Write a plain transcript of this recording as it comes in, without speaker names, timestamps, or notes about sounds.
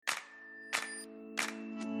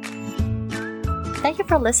Thank you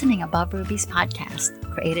for listening Above Ruby's podcast,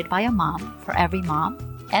 created by a mom for every mom,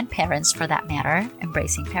 and parents for that matter,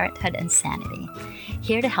 embracing parenthood and sanity.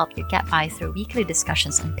 Here to help you get by through weekly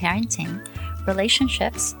discussions on parenting,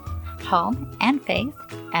 relationships, home, and faith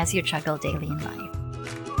as you juggle daily in life.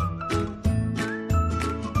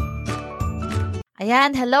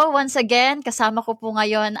 Ayan, hello once again. Kasama ko po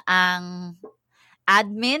ngayon ang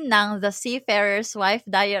admin ng The Seafarer's Wife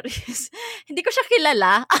Diaries. Hindi ko siya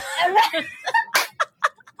kilala.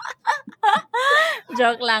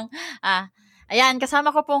 Joke lang. Ayan,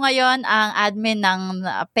 kasama ko po ngayon ang admin ng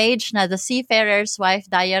page na The Seafarer's Wife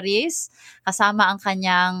Diaries. Kasama ang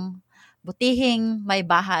kanyang butihing may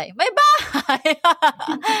bahay. May bahay!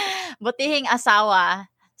 Butihing asawa,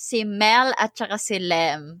 si Mel at saka si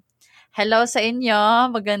Lem. Hello sa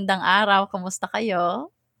inyo. Magandang araw. Kumusta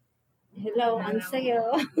kayo? Hello, ang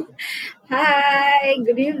sayo. Hi!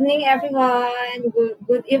 Good evening, everyone.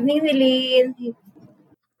 Good evening, Nilin.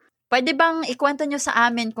 Pwede bang ikwento nyo sa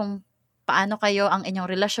amin kung paano kayo ang inyong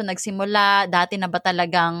relasyon nagsimula? Dati na ba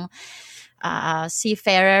talagang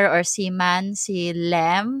seafarer or seaman si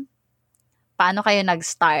Lem? Paano kayo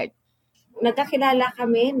nag-start? Nagkakilala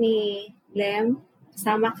kami ni Lem.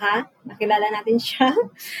 Kasama ka. Nakilala natin siya.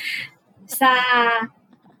 Sa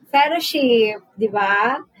fellowship, di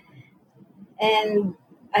ba? And,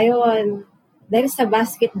 ayun, dahil sa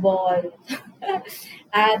basketball.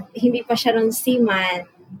 At hindi pa siya nun seaman.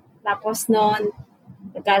 Tapos noon,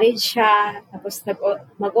 nag-college siya, tapos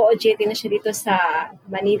mag-OJT na siya dito sa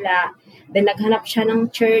Manila. Then naghanap siya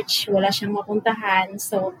ng church, wala siyang mapuntahan.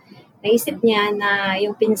 So, naisip niya na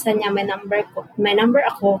yung pinsan niya, may number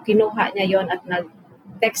ako, kinuha niya yon at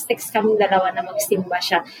nag-text kaming dalawa na magsimba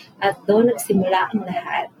siya. At doon nagsimula ang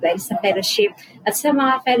lahat dahil sa fellowship. At sa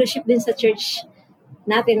mga fellowship din sa church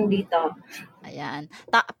natin dito. Ayan.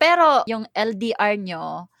 Pero yung LDR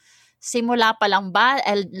nyo, simula pa lang ba?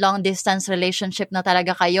 Long distance relationship na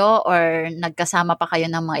talaga kayo or nagkasama pa kayo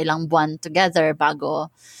ng mga ilang buwan together bago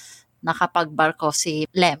nakapagbarko si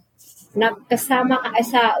Lem? Nagkasama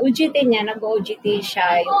sa OJT niya, nag-OJT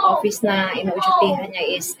siya. Yung office na ina-OJT-han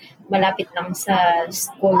niya is malapit lang sa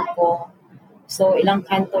school ko. So, ilang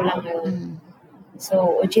kanto lang yun.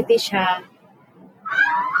 So, OJT siya.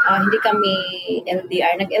 Hindi kami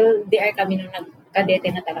LDR. Nag-LDR kami nung nagkadete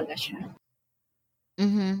na talaga siya.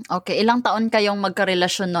 Mm-hmm. Okay. Ilang taon kayong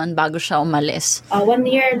magkarelasyon noon bago siya umalis? 1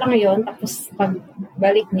 year lang yun. Tapos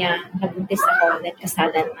pagbalik niya, nagbuntis ako,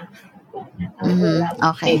 nagkasalan na.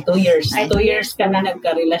 Okay. 2 years. 2 years kami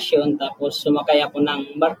nagkarelasyon. Tapos sumakay ako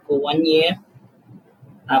ng barko 1 year.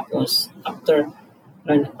 Tapos after,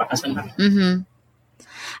 nagpakasal na.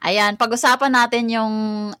 Ayan, pag-usapan natin yung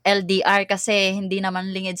LDR kasi hindi naman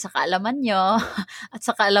lingid sa kaalaman nyo at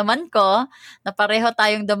sa kaalaman ko na pareho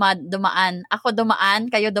tayong dumaan. Ako dumaan,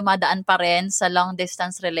 kayo dumadaan pa rin sa long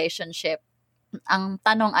distance relationship. Ang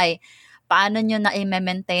tanong ay, paano nyo na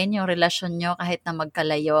i-maintain yung relasyon nyo kahit na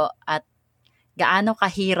magkalayo at gaano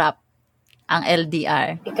kahirap ang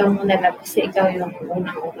LDR? Ikaw muna lang kasi ikaw yung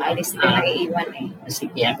unang alis na nag-iiwan eh.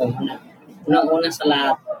 Sige, ako muna. Unang-una sa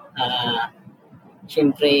lahat,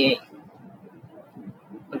 siyempre,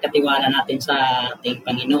 pagkatiwala natin sa ating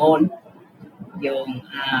Panginoon, yung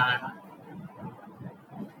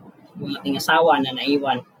ating asawa na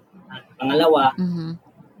naiwan. At pangalawa,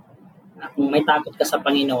 kung may takot ka sa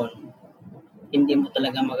Panginoon, hindi mo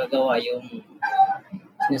talaga magagawa yung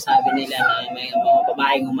sinasabi nila na may mga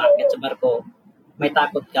babaeng umakyat sa barko, may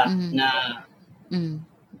takot ka na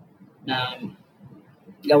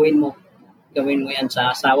gawin mo yan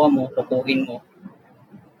sa asawa mo, tukuhin mo.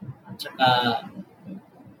 Tsaka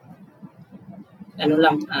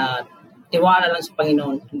tiwala lang sa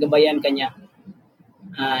Panginoon, gabayan ka niya.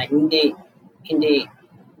 Hindi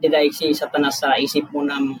dahil si Satanas sa isip mo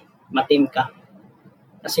na matim ka.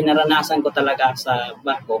 Kasi naranasan ko talaga sa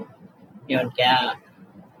barko. Yun, kaya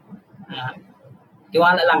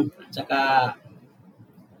tiwala lang. Tsaka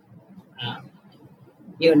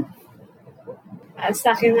yun.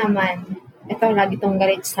 Sa akin naman, ito lagi itong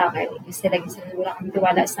galit sa akin. Kasi lagi wala kang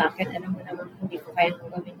tiwala sa akin. Alam mo naman, hindi ko kaya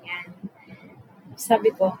gawin yan.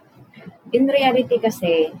 Sabi ko, in reality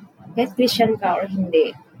kasi, kahit Christian ka or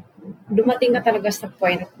hindi, dumating ka talaga sa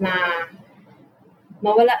point na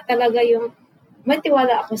mawala talaga yung, may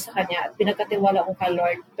tiwala ako sa Kanya at pinagkatiwala ko kay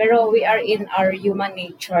Lord. Pero we are in our human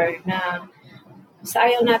nature na sa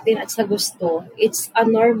ayaw natin at sa gusto, it's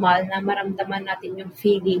anormal na maramdaman natin yung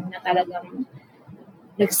feeling na talagang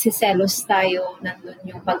nagsiselos tayo, nandun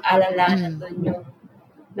yung pag-alala, nandun yung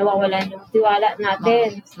nawawalan yung tiwala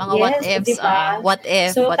natin. Mga yes, what ifs, diba? What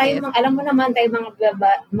if? So, alam mo naman, tayo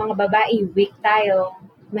mga babae, weak tayo.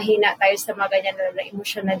 mahina tayo sa mga ganyan na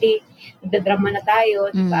emotionally, nagdadrama na tayo,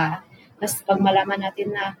 di ba? Tapos pag malaman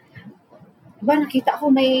natin na, diba, nakita ko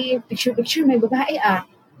may picture, may babae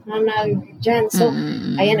na dyan. So,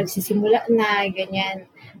 ayan, nagsisimula na, ganyan.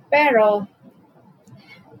 Pero,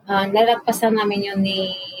 nalagpasan namin yun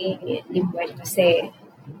ni Buhay kasi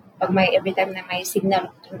pag every time na may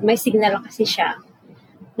signal kasi siya,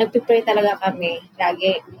 nagpipray talaga kami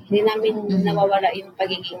lagi. Hindi namin nawawala yung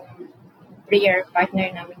pagiging prayer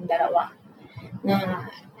partner namin dalawa. Na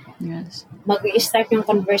mag-i-start yung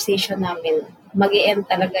conversation namin. Mag-i-end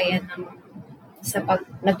talaga yan sa pag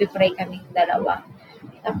nagpipray kami dalawa.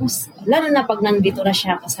 Tapos, lalo na pag nandito na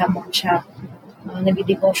siya, kasama ko siya,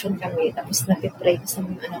 nag-devotion kami, tapos nagpipray sa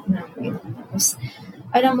mga anak namin. Tapos,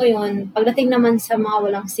 alam mo yun, pagdating naman sa mga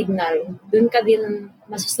walang signal, dun ka din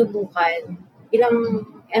masusubukan. Ilang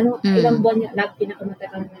buwan yung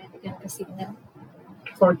pinakamatagal na nabigyan ka signal?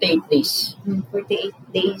 48 days. 48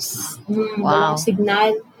 days. Wow. Walang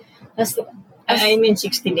signal. I mean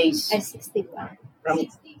 60 days. Ay, 60 pa. From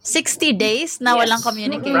 60 days na walang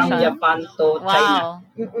communication? From Japan to China.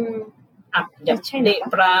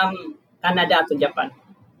 From Canada to Japan.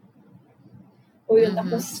 Yun,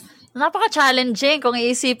 tapos napaka-challenging kung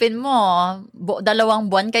iisipin mo, 2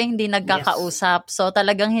 buwan kayong hindi nagkakausap. So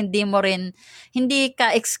talagang hindi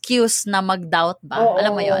ka excuse na mag-doubt ba?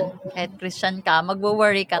 Alam mo yon, kahit Christian ka,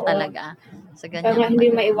 magwo-worry ka talaga. So ganyan. Kaya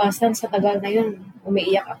hindi maiwasan sa tagal na yun,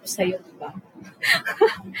 umiiyak ako sa'yo, diba?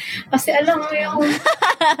 Kasi alam mo yung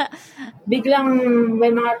biglang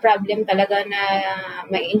may mga problem talaga na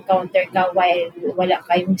may encounter ka while wala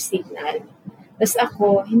kayong signal. Tapos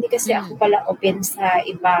ako, hindi kasi ako pala open sa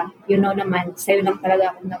iba. You know naman, sa'yo lang talaga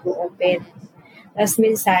ako nag-open. Tapos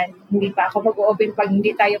minsan, hindi pa ako mag-open pag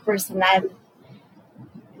hindi tayo personal.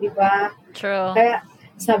 Diba? True. Kaya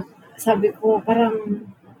sabi ko, parang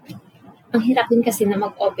ang hirap din kasi na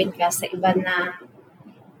mag-open ka sa iba na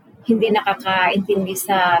hindi nakakaintindi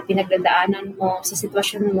sa pinagdadaanan mo, sa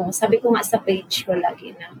sitwasyon mo. Sabi ko nga sa page ko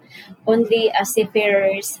lagi na only a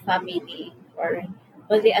Seafarer's family or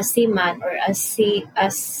only a Seaman or a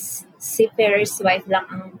Seafarer's wife lang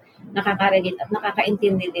ang nakaka-relate at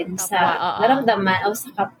nakakaintindi din sa naramdaman o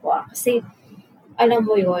sa kapwa. Kasi, alam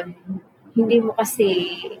mo yun, hindi mo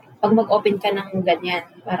kasi, pag mag-open ka ng ganyan,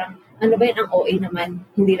 parang, ano ba yun, ang OA naman,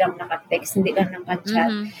 hindi lang naka-text, hindi lang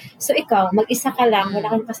naka-chat. So, ikaw, mag-isa ka lang,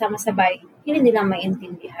 wala kang kasama sa bahay, hindi nila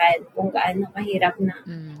maintindihan kung gaano kahirap na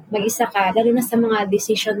mag-isa ka, lalo na sa mga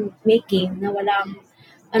decision making na walang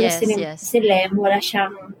silem, wala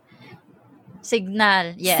siyang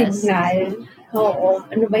signal. Yes. Signal. Oo.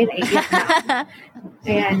 Ano ba yun? Naiiyak na.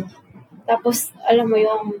 Ayan. Tapos, alam mo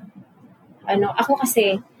yung, ako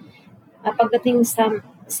kasi, pagdating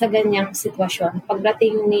sa ganyang sitwasyon,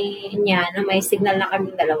 pagdating niya na may signal na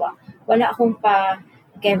kaming dalawa, wala akong pa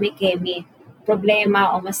kemi-kemi,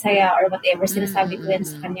 problema o masaya or whatever, sinasabi ko yan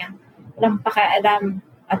sa kanya. Walang pakaalam,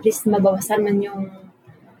 at least mabawasan man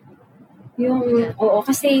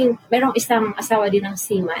kasi merong isang asawa din ng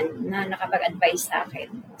Seaman na nakapag-advise sa akin.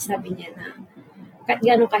 Sabi niya na kahit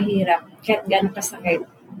gano'ng kahirap, kahit gano'ng kasakit,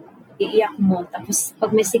 iiyak mo. Tapos pag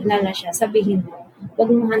may signal na siya, sabihin mo, huwag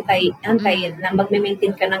mo hantayin na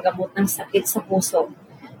magme-maintain ka ng gamot ng sakit sa puso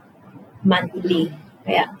monthly.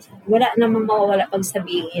 Kaya wala namang mawawala pag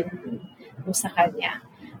sabihin mo sa kanya.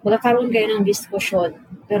 Magkakaroon kayo ng diskusyon,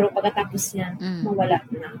 pero pagkatapos niya, mawala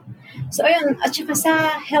na. So, ayun, at saka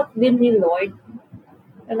sa help din ni Lord,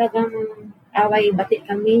 talagang away-bati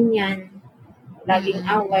kami niyan. Laging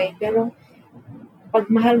away. Pero, pag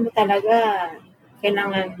mahal mo talaga,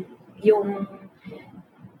 kailangan yung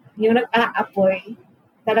nag-aapoy,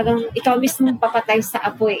 talagang ikaw mismo papatay sa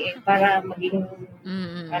apoy para maging,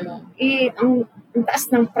 ang taas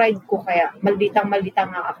ng pride ko kaya, malditang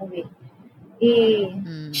nga ako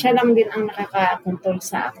siya lang din ang nakaka-control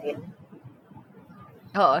sa akin.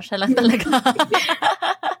 Oo, siya lang talaga.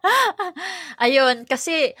 Ayun,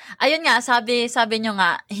 kasi, ayun nga, sabi nyo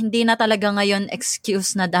nga, hindi na talaga ngayon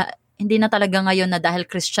excuse na hindi na talaga ngayon na dahil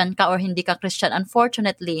Christian ka or hindi ka Christian.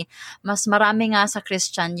 Unfortunately, mas marami nga sa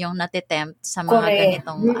Christian yung natitempt sa mga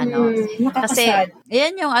ganitong Kasi,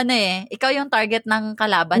 yan yung ikaw yung target ng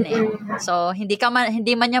kalaban So, hindi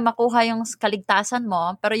man niya makuha yung kaligtasan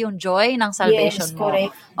mo, pero yung joy ng salvation mo,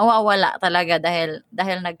 mawawala talaga dahil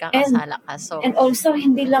nagkakasala ka. So, and also,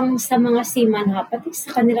 hindi lang sa mga seaman pati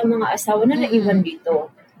sa kanilang mga asawa na naiwan dito.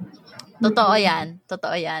 Totoo yan.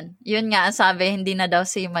 Yun nga ang sabi, hindi na daw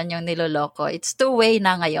seaman yung niloloko. It's two-way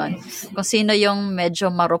na ngayon. Kung sino yung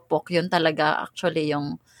medyo marupok, yun talaga actually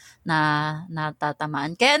yung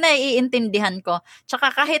natatamaan. Kaya naiintindihan ko.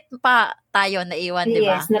 Tsaka kahit pa tayo naiwan, di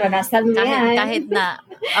ba? Yes, naranasan mo yan.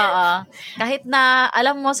 Kahit na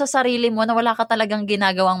alam mo sa sarili mo na wala ka talagang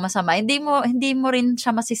ginagawang masama, hindi mo rin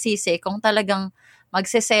siya masisisi kung talagang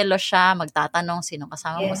magseselo siya, magtatanong sino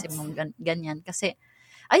kasama mo, si mong ganyan. Kasi,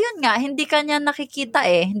 ayun nga, hindi ka niya nakikita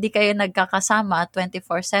hindi kayo nagkakasama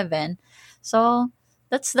 24/7. So,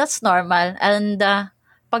 that's normal. And,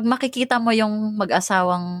 pag makikita mo yung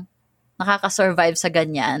mag-asawang nakaka-survive sa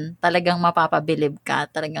ganyan, talagang mapapabilib ka.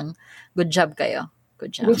 Talagang good job kayo.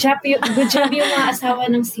 Good job. Good job yung mga asawa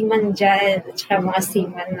ng seaman dyan at saka mga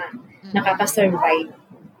seaman na nakaka-survive.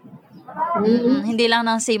 Hindi lang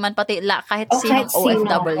ng seaman, pati kahit sinong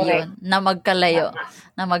OFW na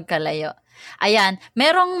magkalayo. Ayan,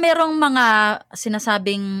 merong mga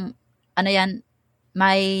sinasabing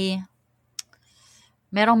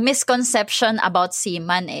merong misconception about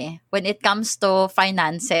seaman when it comes to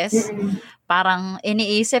finances. Parang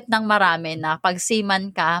iniisip ng marami na pag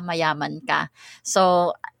seaman ka, mayaman ka.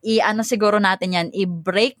 So, siguro natin yan,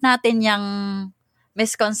 i-break natin yung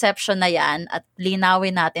misconception na yan at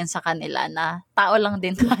linawin natin sa kanila na tao lang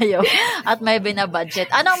din tayo at may binabudget.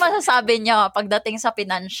 Anong masasabi nyo pagdating sa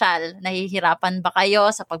financial? Nahihirapan ba kayo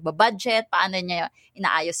sa pagbabudget? Paano nyo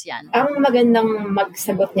inaayos yan? Ang magandang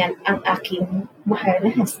magsagot niyan, ang aking mahal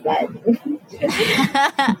na husband.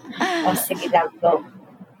 Sige lang, go.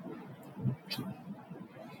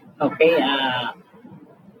 Okay,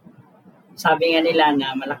 sabi nga nila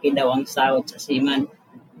na malaki daw ang sahod sa seaman.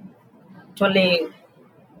 Actually,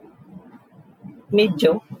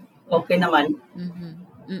 medyo okay naman.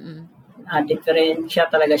 Diferensya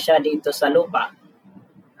talaga siya dito sa lupa.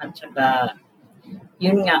 At saka,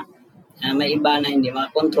 yun nga, may iba na hindi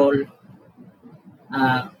makakontrol.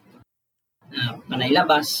 Panay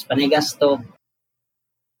labas, panay gasto.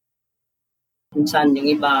 Minsan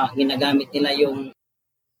yung iba, ginagamit nila yung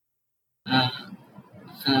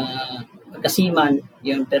pagkasiman,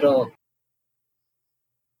 yun, pero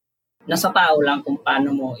nasa tao lang kung paano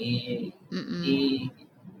mo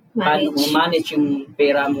paano mo manage yung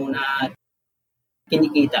pera mo na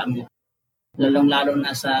kinikita mo. Lalong-lalo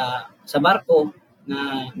na sa barko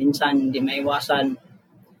na minsan hindi maiwasan.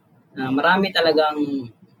 Marami talagang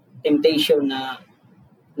temptation na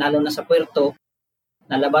lalo na sa puerto,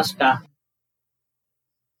 lalabas ka.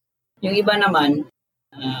 Yung iba naman,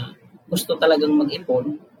 gusto talagang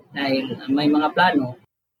mag-ipon dahil may mga plano.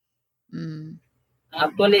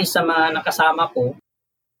 Actually, sa mga nakasama ko,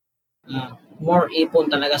 more ipon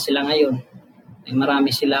talaga sila ngayon. Marami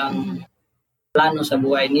silang plano sa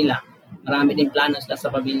buhay nila. Marami din plano sila sa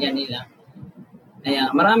pamilya nila. Kaya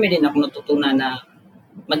marami din ako natutunan na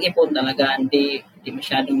mag-ipon talaga, hindi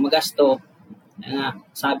masyadong magasto.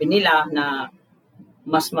 Sabi nila na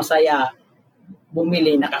mas masaya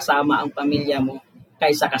bumili na kasama ang pamilya mo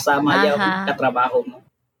kaysa kasama yung katrabaho mo.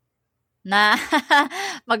 Na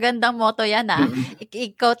magandang motto yan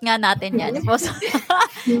I-quote nga natin yan. Post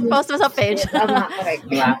mo sa page. Tama, correct.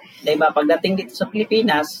 Diba, pagdating dito sa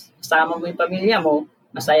Pilipinas, kasama mo yung pamilya mo,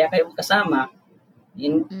 masaya kayo kasama.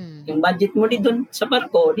 Yung budget mo dito sa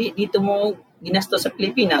barko, dito mo ginasto sa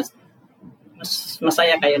Pilipinas, mas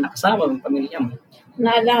masaya kayo nakasama yung pamilya mo.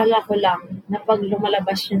 Naalala ko lang na pag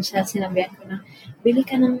lumalabas yun siya, sinabihan ko na, bili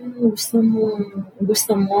ka ng gusto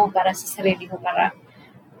mo para sa sarili mo, para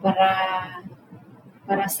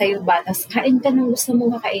sa'yo ba? Tapos kain ka ng gusto mo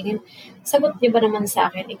kakainin. Sagot niya ba naman sa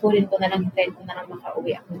akin, ikunin ko na lang, hintayin ko na lang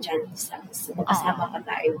makauwi ako dyan. Magkasama pa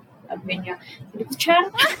tayo. Sabi niya, hindi ko siya.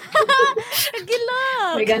 Gila.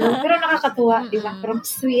 May ganun. Pero nakakatuwa, di ba? Pero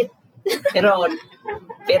sweet.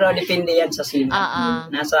 pero depende yan sa seaman.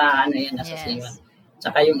 Nasa seaman.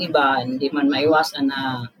 Saka yung iba, hindi man maiwasan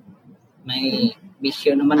na may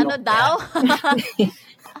bisyo naman. Ano daw?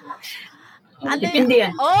 Depende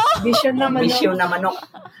yan. Bisyo na manok. Bisyo na manok.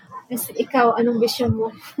 Kasi ikaw, anong bisyo mo?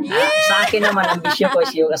 Sa akin naman, ang bisyo ko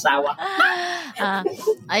is yung asawa.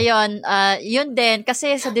 Ayun, yun din.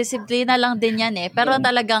 Kasi sa disiplina lang din yan Pero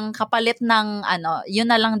talagang kapalit ng yun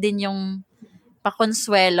na lang din yung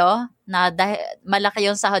pakonsuelo na dahil malaki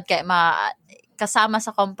yung sahod kaya kasama sa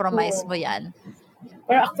compromise mo yan.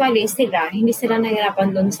 Pero actually, hindi sila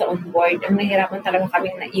nahirapan doon sa onboard. Ang nahirapan talaga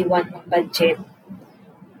kaming naiwan ng budget.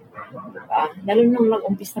 Lalo nung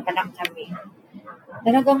mag-umpisa pa lang kami.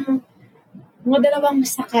 Talagang mga 2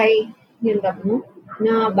 sakay yung no?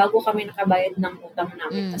 Na bago kami nakabayad ng utang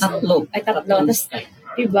namin. Tatlo. Tapos,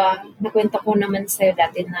 diba, nakwento ko naman sa'yo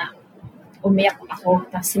dati na umiyak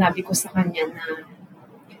ako. Tapos sinabi ko sa kanya na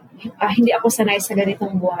hindi ako sanay sa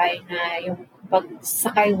ganitong buhay na yung pag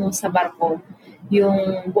sakay mo sa barko,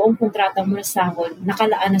 yung buong kontrata mo na sahod,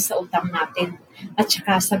 nakalaan na sa utang natin. At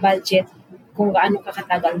saka sa budget, kung gaano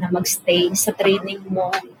kakatagal na magstay sa training mo,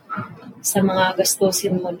 sa mga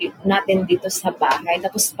gastusin mo natin dito sa bahay.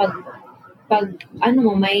 Tapos pag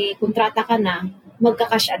may kontrata ka na,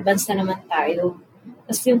 magka-cash advance na naman tayo.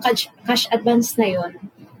 Tapos yung cash advance na yon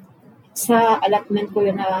sa allotment ko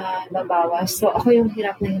yun na babawas. So ako yung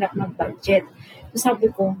hirap na hirap mag-budget. So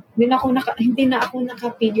sabi ko, hindi na ako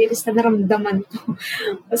nakapigil sa naramdaman ko.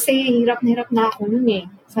 Kasi hirap na ako nun eh.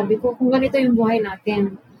 Sabi ko, kung ganito yung buhay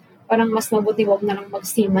natin, parang mas mabuti wag na lang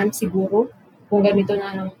mag-seaman siguro. Kung ganito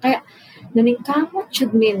na lang. Kaya, naningkamot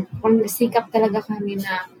should mean, kung nasikap talaga kami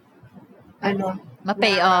na,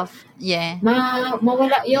 ma-pay off. Yeah.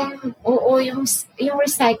 Mawala yung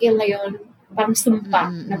recycle na yun, parang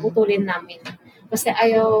sumpa, naputulin namin. Kasi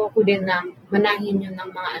ayaw ko din na manahin yun ng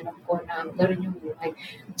mga anak ko na gano'n yung buhay.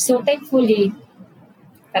 So, thankfully,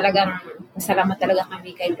 talagang masalamat talaga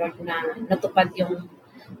kami kay Lord na natupad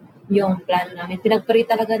yung plan namin. Pinagpari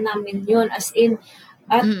talaga namin yun as in.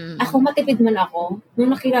 At ako matipid man ako,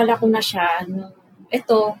 nung nakilala ko na siya,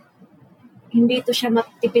 hindi ito siya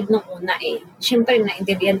matipid nung una eh. Siyempre,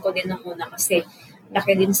 naintindihan ko din nung una kasi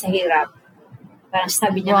laki din sa hirap. Parang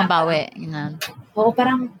sabi niya bumabawi. Oo,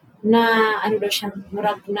 parang siya,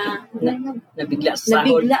 murag nabigla sa sahod.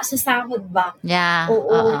 Nabigla sa sahod ba? Yeah.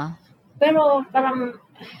 Oo. Pero parang,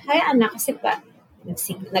 hayaan na kasi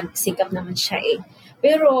nagsikap naman siya eh.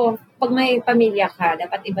 Pero pag may pamilya ka,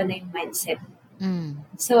 dapat iba na yung mindset.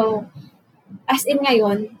 So, as in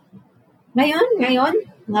ngayon,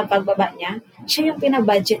 nga pagbaba niya, siya yung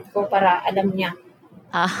pinabudget ko para alam niya.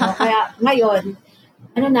 Kaya ngayon,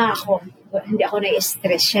 hindi ako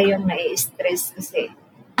nai-stress. Siya yung nai-stress kasi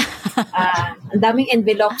ang daming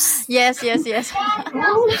envelopes. Yes.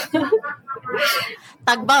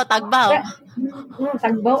 Tagbaw.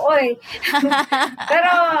 Tagbaw, oy.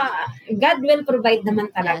 Pero God will provide naman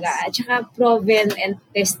talaga. At saka proven and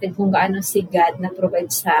tested kung gaano si God na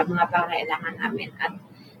provide sa mga pangailangan namin. At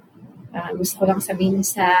gusto ko lang sabihin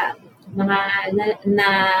sa mga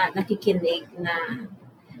nakikinig na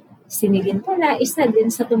sinigin pala, isa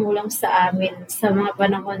din sa tumulong sa amin sa mga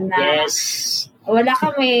panahon na wala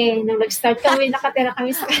kami. Nung nag-start kami, nakatira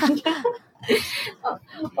kami sa kanya.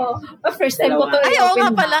 First time ko to. Ay, oo nga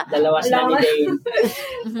pala. Dalawa sa Dane.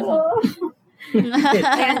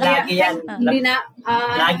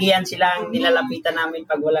 Lagi yan silang nilalapitan namin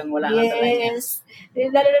pag walang-wala ka talaga. Yes.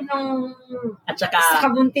 Lalo nung at saka, sa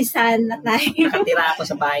kabuntisan na tayo. Nakatira ako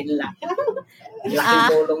sa bahay nila. Laking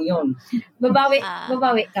tulong yun. Babawi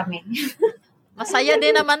kami. Masaya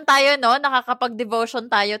din naman tayo, no? Nakakapag-devotion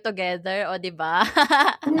tayo together, o di ba?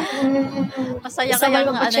 Masaya kaya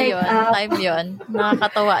ng time yun.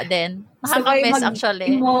 Nakakatawa din. Nakaka-miss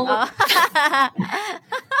actually.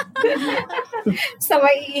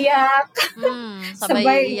 Sabay iiyak.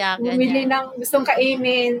 Sabay iiyak. Bumili ng gustong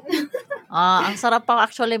kainin. Ang sarap pa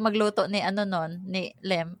actually magluto ni ni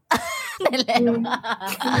Lem.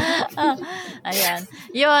 Ayan.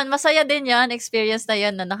 Yun, masaya din yun. Experience na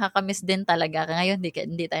yun. Nakakamiss din talaga. Ngayon,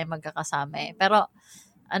 hindi tayo magkakasama eh. Pero,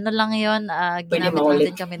 lang yun, ginamit lang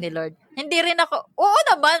din kami ni Lord. Hindi rin ako, oo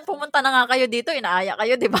naman, pumunta na nga kayo dito, inaaya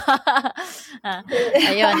kayo, di ba?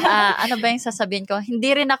 Ayun, ano ba yung sasabihin ko?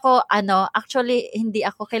 Hindi rin ako, actually,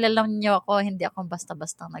 kilala nyo ako, hindi ako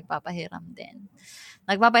basta-basta nagpapahiram din.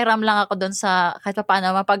 Nagpapahiram lang ako doon sa kahit pa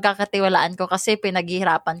paano mapagkakatiwalaan ko kasi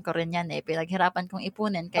pinaghihirapan ko rin yan eh. Pinaghirapan kong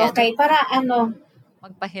ipunin. Kaya okay, para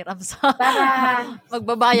magpahiram sa para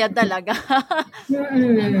magbabayad talaga.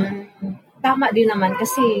 Tama din naman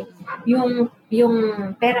kasi yung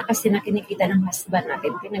pera kasi na kinikita ng husband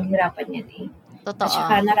natin, pinaghirapan yan eh. Totoo. At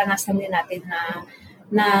saka naranasan din natin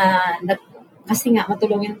na kasi nga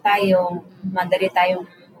matulungin tayo, madali tayong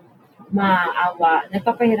maawa,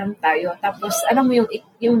 nagpapahiram tayo. Tapos, alam mo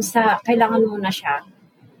yung sa kailangan mo na siya,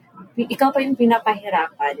 ikaw pa yung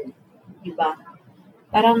pinapahirapan. Diba?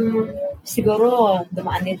 Parang, siguro,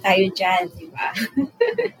 dumaan din tayo dyan. Diba?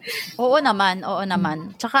 Oo naman.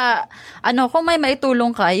 Tsaka, kung may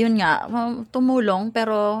maitulong ka, yun nga, tumulong,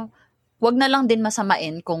 pero wag na lang din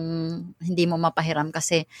masamain kung hindi mo mapahiram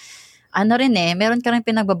kasi, meron ka rin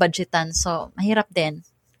pinagbabudgetan, so, mahirap din.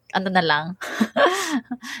 Na lang.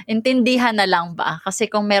 Intindihan na lang ba?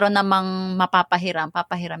 Kasi kung meron namang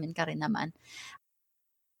papahiramin ka rin naman.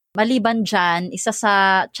 Maliban dyan, isa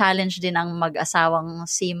sa challenge din ng mag-asawang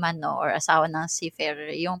seaman or asawa ng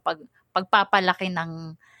seafarer, yung pagpapalaki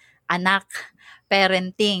ng anak,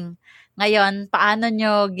 parenting. Ngayon, paano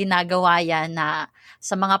nyo ginagawa yan na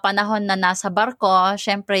sa mga panahon na nasa barko,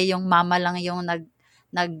 syempre yung mama lang yung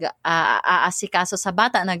nag-aasikaso sa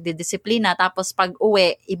bata, nagdidisiplina, tapos pag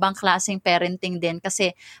uwi, ibang klaseng parenting din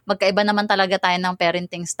kasi magkaiba naman talaga tayo ng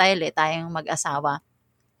parenting style tayong mag-asawa.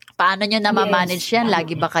 Paano nyo na ma-manage yan?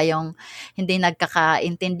 Lagi ba kayong hindi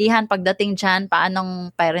nagkakaintindihan pagdating dyan?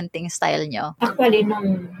 Paanong parenting style nyo? Actually,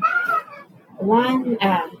 nung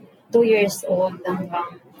 2 years old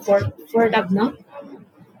hanggang 4 love, no?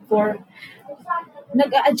 4,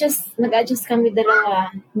 nag-a-adjust kami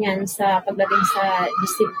dalawa niyan sa pagdating sa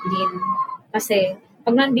discipline. Kasi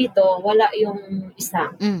pag nandito, wala yung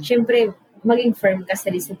isa. Siyempre, maging firm ka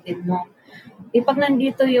sa discipline mo. Pag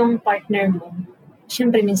nandito yung partner mo,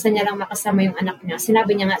 siyempre, minsan niya lang makasama yung anak niya.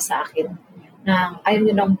 Sinabi niya nga sa akin na ayaw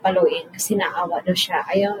niya lang paluin kasi naawa daw siya.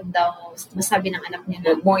 Ayaw daw masabi ng anak niya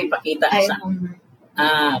na huwag mo ipakita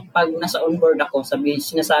pag nasa onboard ako,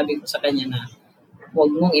 sinasabi ko sa kanya na huwag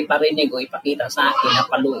mong iparinig o ipakita sa akin na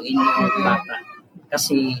paluin yung bata.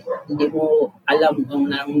 Kasi hindi mo alam kung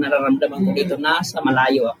nararamdaman ko dito. Nasa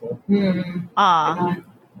malayo ako.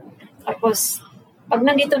 Tapos, pag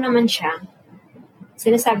nandito naman siya,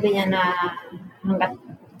 sinasabi niya na hanggat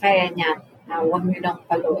kaya niya, huwag niyo lang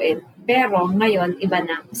paluin. Pero ngayon, iba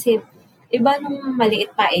na. Kasi iba nung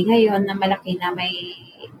maliit pa ngayon na malaki na may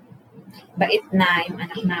bait na yung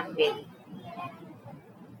anak namin.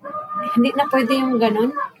 Hindi na pwede yung ganun.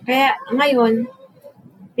 Kaya ngayon,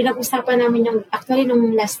 pinag-usapan namin yung, actually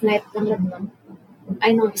nung last night nung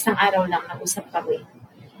nung isang araw lang nag-usap kami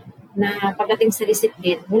na pagdating sa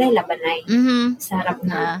discipline, wala yung labanay sa harap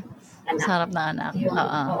na anak. Sa harap na anak.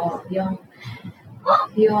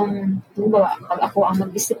 Yung pag ako ang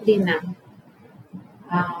magdisiplina,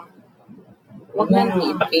 huwag mong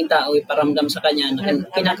ipakita o iparamdam sa kanya na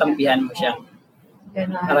kinakampihan mo siya.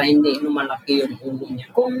 Ganun. Para hindi malaki yung ulo niya.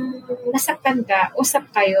 Kung nasaktan ka, usap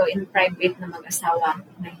kayo in private na mag-asawa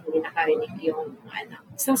na hindi nakarinig yung anak.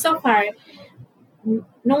 So far,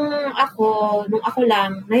 nung ako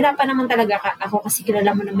lang, nahirapan naman talaga ako kasi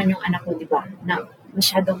kilala mo naman yung anak ko, di ba? Na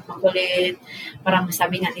masyadong makulit. Parang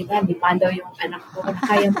sabi nga, di ba, di pa daw yung anak ko.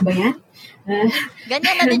 Kaya mo ba yan?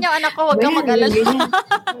 Ganyan na din yung anak ko, huwag kang mag-alala.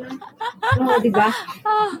 Oo, di ba?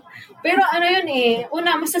 Pero yun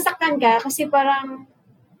una, masasaktan ka kasi parang,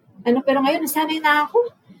 pero ngayon, nasanay na ako.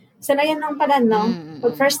 Sanayan lang pala, no?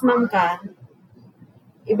 Pag first mom ka,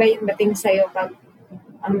 iba yung dating sa'yo pag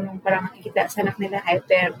parang makikita sa anak nila,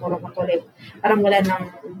 hyper, puro makulit. Parang wala nang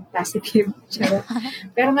positive.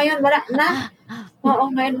 Pero ngayon, wala na. Oo,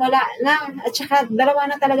 ngayon wala na. At saka, dalawa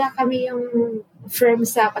na talaga kami yung firm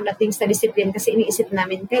sa pagdating sa discipline kasi iniisip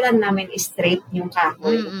namin, kailan namin straight yung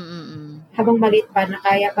kahoy. Habang maliit pa, na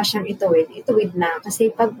kaya pa siyang ituwid na.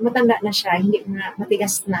 Kasi pag matanda na siya, hindi na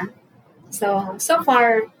matigas na. So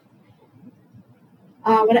far,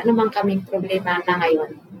 wala namang kaming problema na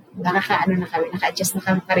ngayon. Naka-adjust na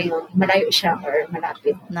kami pareho. Malayo siya or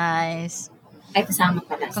malapit. Nice. Ay, kasama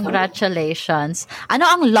pala. Congratulations. Ano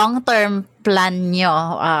ang long-term plan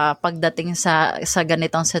nyo pagdating sa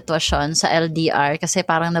ganitong sitwasyon sa LDR? Kasi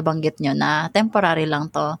parang nabanggit nyo na temporary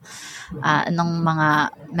lang to.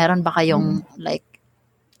 Meron ba kayong like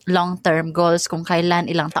long-term goals kung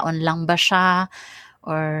kailan, ilang taon lang ba siya?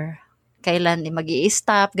 Or kailan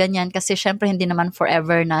mag-i-stop, ganyan. Kasi syempre hindi naman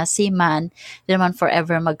forever na seaman, hindi naman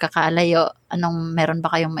forever magkakaalayo. Meron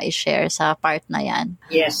ba kayong ma-share sa part na yan?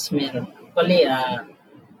 Yes, meron. Actually,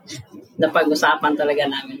 napag-usapan talaga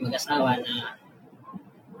namin mag-asawa na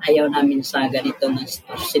ayaw namin sa ganito na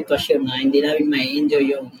sitwasyon na hindi namin ma-enjoy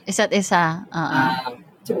yung isa't isa.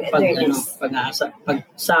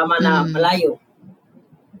 Pagsama na malayo.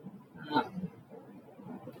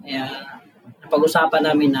 Kaya napag-usapan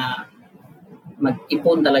namin na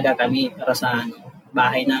mag-ipon talaga kami para sa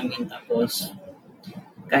bahay namin. Tapos,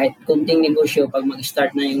 kahit kunting negosyo, pag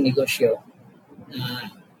mag-start na yung negosyo,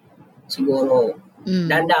 siguro,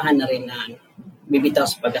 dandahan na rin na bibitaw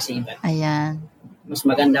sa pagkasiban. Ayan. Mas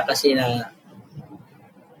maganda kasi na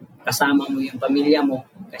kasama mo yung pamilya mo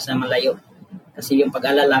kaysa malayo. Kasi yung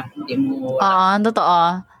pag-alala, hindi mo... Totoo.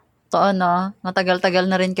 Totoo, no? Matagal-tagal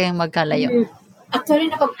na rin kayong magkalayo.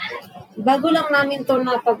 Actually, bago lang namin to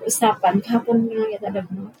na pag-usapan, kahapon nga yung alam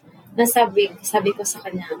mo, sabi ko sa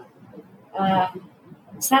kanya,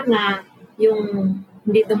 sana yung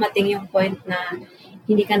hindi dumating yung point na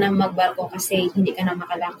hindi ka na magbarko kasi hindi ka na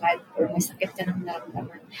makalakad or may sakit ka ng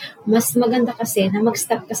naramdaman. Mas maganda kasi na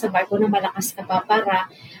mag-stop ka sa barko na malakas ka pa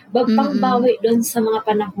para pangbawi doon sa mga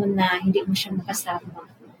panahon na hindi mo siya makasama.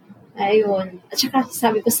 Ayun. At saka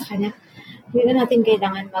sabi ko sa kanya, hindi na natin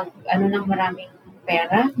kailangan ng maraming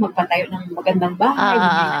pera, magpatayo ng magandang bahay,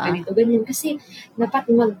 ganito, ganyan. Kasi dapat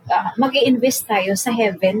mag-i-invest tayo sa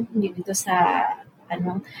heaven, hindi dito sa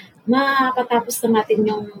mapatapos na natin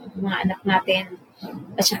yung mga anak natin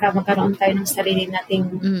at saka magkaroon tayo ng sarili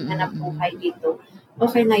nating hanap buhay dito.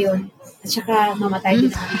 Okay na yun. At saka mamatay din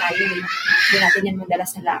naman tayo. Hindi natin yan madala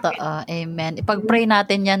sa langit. Amen. Ipag-pray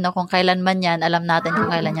natin yan, no? Kung kailan man yan, alam natin kung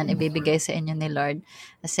kailan yan ibibigay sa inyo ni Lord.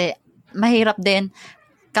 Kasi mahirap din.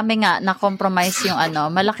 Kami nga, na-compromise yung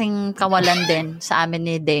malaking kawalan din sa amin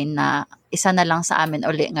ni Dane na isa na lang sa amin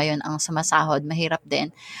uli ngayon ang sumasahod. Mahirap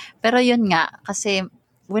din. Pero yun nga, kasi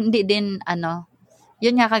hindi din,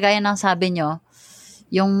 yun nga, kagaya ng sabi nyo,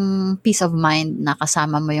 yung peace of mind na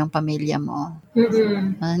kasama mo yung pamilya mo.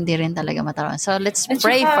 Hindi rin talaga mataroon. So, let's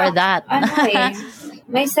pray for that.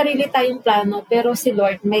 May sarili tayong plano, pero si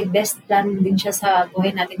Lord, may best plan din siya sa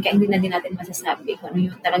buhay natin, kaya hindi na din natin masasabi kung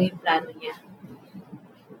ano yung talaga yung plano niya.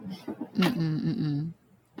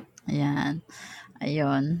 Ayan.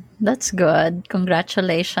 Ayun. That's good.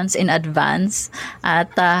 Congratulations in advance.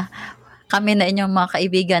 At kami na inyong mga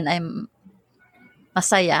kaibigan ay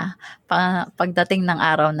masaya pagdating ng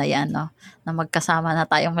araw na yan, no? Na magkasama na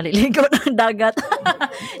tayong maliligo ng dagat.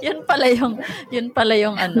 yun pala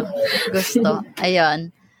yung gusto.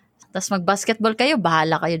 Ayun. Tapos mag-basketball kayo,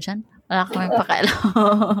 bahala kayo dyan. Wala kaming pakialam.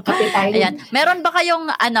 Ayan. Meron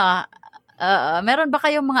ba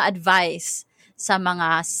kayong mga advice sa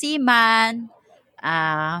mga seaman,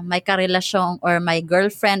 may karelasyong or may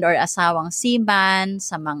girlfriend or asawang seaman,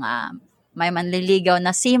 sa mga may manliligaw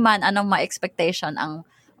na seaman, anong mga expectation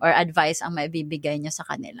or advice ang maibibigay nyo sa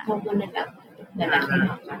kanila?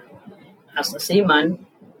 As a seaman,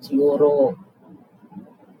 siguro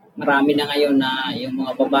marami na ngayon na yung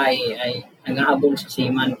mga babae ay naghahabol sa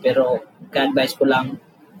seaman, pero ka-advise ko lang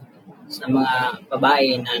sa mga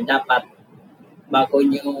babae na dapat bago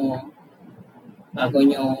nyo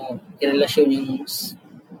irelasyon yung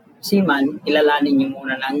seaman, kilalanin nyo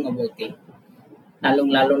muna ng mabuti.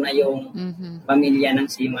 Lalong-lalo na yung pamilya ng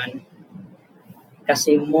seaman.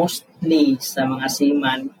 Kasi mostly sa mga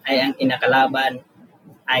seaman ay ang kinakalaban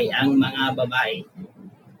ay ang mga babae.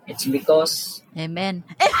 It's because Amen.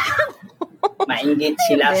 mainggit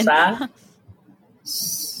sila sa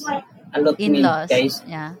allotment, in-laws. Guys.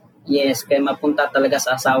 Yeah. Yes, kaya mapunta talaga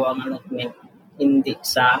sa asawa ang allotment, hindi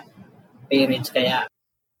sa parents. Kaya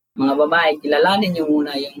mga babae, kilalanin nyo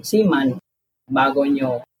muna yung seaman bago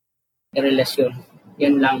nyo relasyon.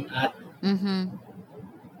 Yun lang at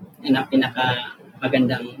yun ang pinaka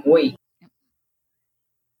magandang way.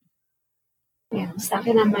 Yeah, sa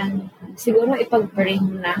akin naman, siguro ipag-pray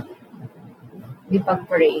muna.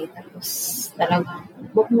 Ipag-pray. Tapos talagang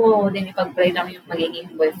book mo din ipag-pray lang yung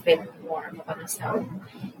magiging boyfriend mo or mapangasawa.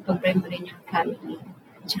 Ipag-pray mo din yung family.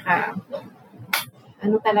 Tsaka,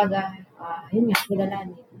 yun nga,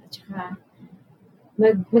 kilalanin. Tsaka,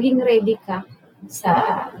 maging ready ka sa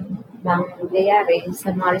mga Diaries, sa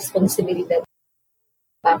mga responsibilidad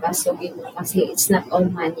papasugin mo. Kasi it's not all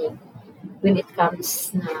money when it comes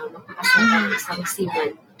na makakasama ng isang seaman.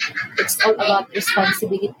 It's all about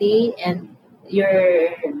responsibility and your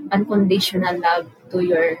unconditional love to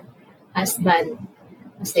your husband.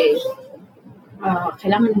 Kasi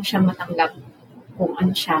kailangan mo siya matanggap kung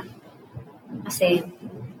ano siya. Kasi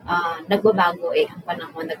nagbabago ang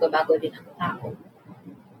panahon, nagbabago din ang tao.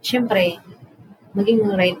 Siyempre, maging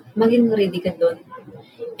ready ka doon.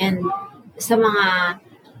 And sa mga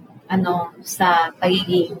sa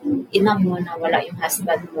pagiging ina mo na wala yung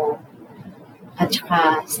husband mo, at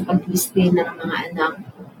saka sa pag-disiplina ng mga anak,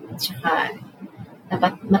 at saka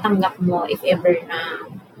dapat matanggap mo if ever na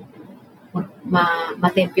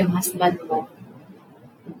matemp yung husband mo,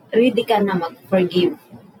 ready ka na mag-forgive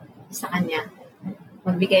sa kanya,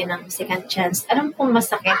 magbigay ng second chance. Alam kong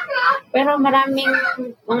masakit, pero maraming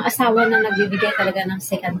mga asawa na nagbibigay talaga ng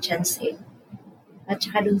second chance at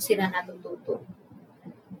saka dun sila natututo.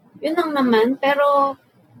 Yun lang naman, pero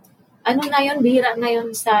bihira na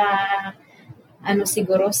yun sa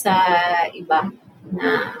siguro sa iba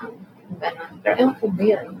na gano'n. Pero ewan ko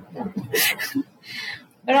bihira.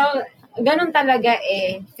 Pero ganun talaga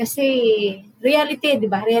kasi reality, di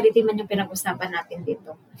ba? Reality man yung pinag-usapan natin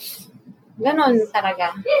dito. Ganon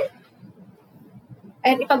talaga.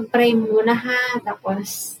 Ay, ipag-pray muna ha,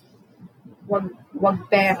 tapos wag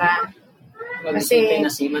pera. Kasi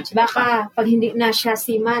baka pag hindi na siya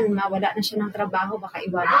seaman, mawala na siya ng trabaho, baka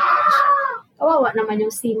iwanan na siya. Kawawa naman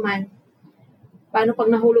yung seaman. Paano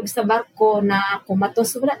pag nahulog sa barko na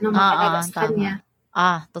kumatos, wala nang makalaga sa kanya.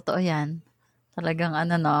 Totoo yan. Talagang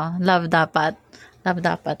love dapat. Love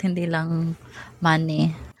dapat, hindi lang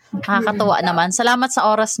money. Nakakatuwa naman. Salamat sa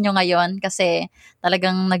oras nyo ngayon kasi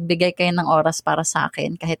talagang nagbigay kayo ng oras para sa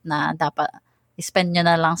akin kahit na dapat spend nyo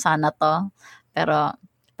na lang sana to. Pero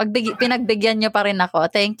pinagbigyan nyo pa rin ako.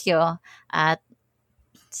 Thank you. At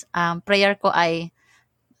prayer ko ay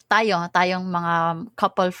tayong mga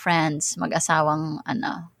couple friends, mag-asawang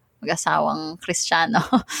Kristiyano,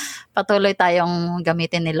 patuloy tayong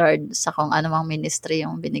gamitin ni Lord sa kung anumang ministry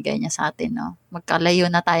yung binigay niya sa atin, no? Magkalayo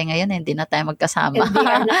na tayo ngayon, hindi na tayo magkasama.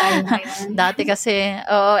 LDR na tayo ngayon. Dati kasi,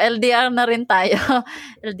 LDR na rin tayo.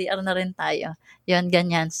 LDR na rin tayo. Yun,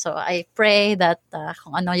 ganyan. So, I pray that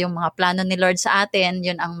kung ano yung mga plano ni Lord sa atin,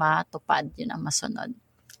 yun ang matupad, yun ang masunod.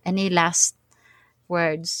 Any last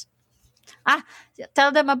words?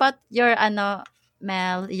 Tell them about your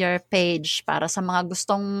Mel, your page para sa mga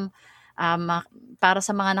gustong para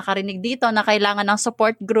sa mga nakarinig dito na kailangan ng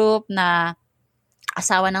support group na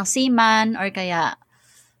asawa ng seaman or kaya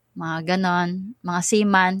mga ganon, mga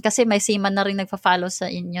seaman kasi may seaman na rin nagfa-follow sa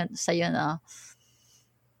iyo, no.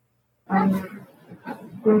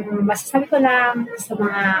 Masasabi ko lang sa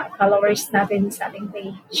mga followers natin sa ating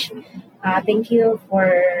page, thank you for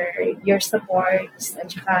your support at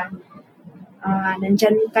saka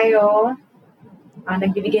nandyan kayo,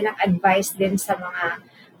 nagbibigay ng advice din sa mga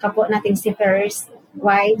kapwa nating seafarers,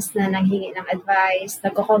 wives na nanghingi ng advice,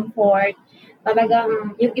 nagko-comfort.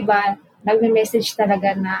 Talagang yung iba, nagme-message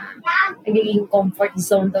talaga na nagiging comfort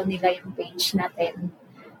zone daw nila yung page natin.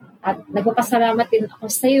 At nagpapasalamat din ako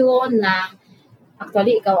sa iyo na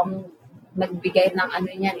actually ikaw ang nagbigay ng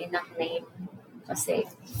ng name. Kasi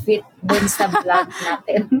fit dun sa vlog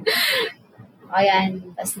natin.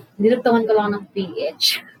 Ayan, tapos nilugtungan ko lang ng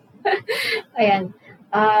PH. Ayan,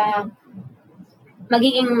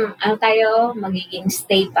 magiging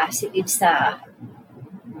stay positive sa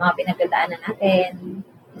mga pinagdadaanan natin,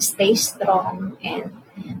 stay strong, and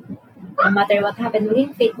no matter what happen,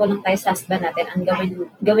 maging faithful lang tayo sa husband natin, ang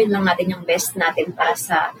gawin lang natin yung best natin para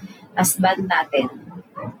sa husband natin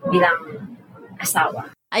bilang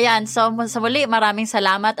asawa. Ayan, so sa muli, maraming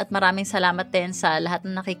salamat din sa lahat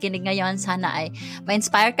na nakikinig ngayon. Sana ay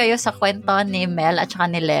ma-inspire kayo sa kwento ni Mel at saka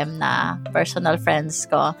ni Lem na personal friends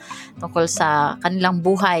ko tungkol sa kanilang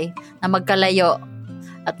buhay na magkalayo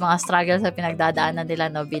at mga struggles na pinagdadaanan nila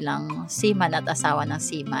bilang seaman at asawa ng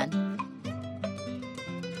seaman.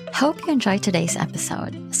 Hope you enjoyed today's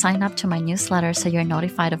episode. Sign up to my newsletter so you're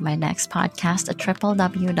notified of my next podcast at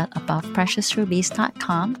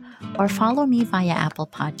www.abovepreciousrubies.com or follow me via Apple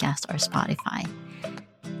Podcast or Spotify.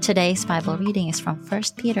 Today's Bible reading is from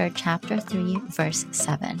 1 Peter chapter 3, verse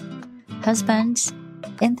 7. Husbands,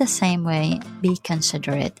 in the same way, be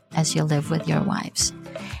considerate as you live with your wives,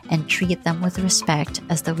 and treat them with respect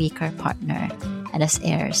as the weaker partner and as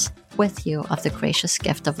heirs with you of the gracious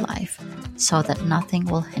gift of life, so that nothing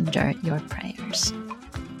will hinder your prayers.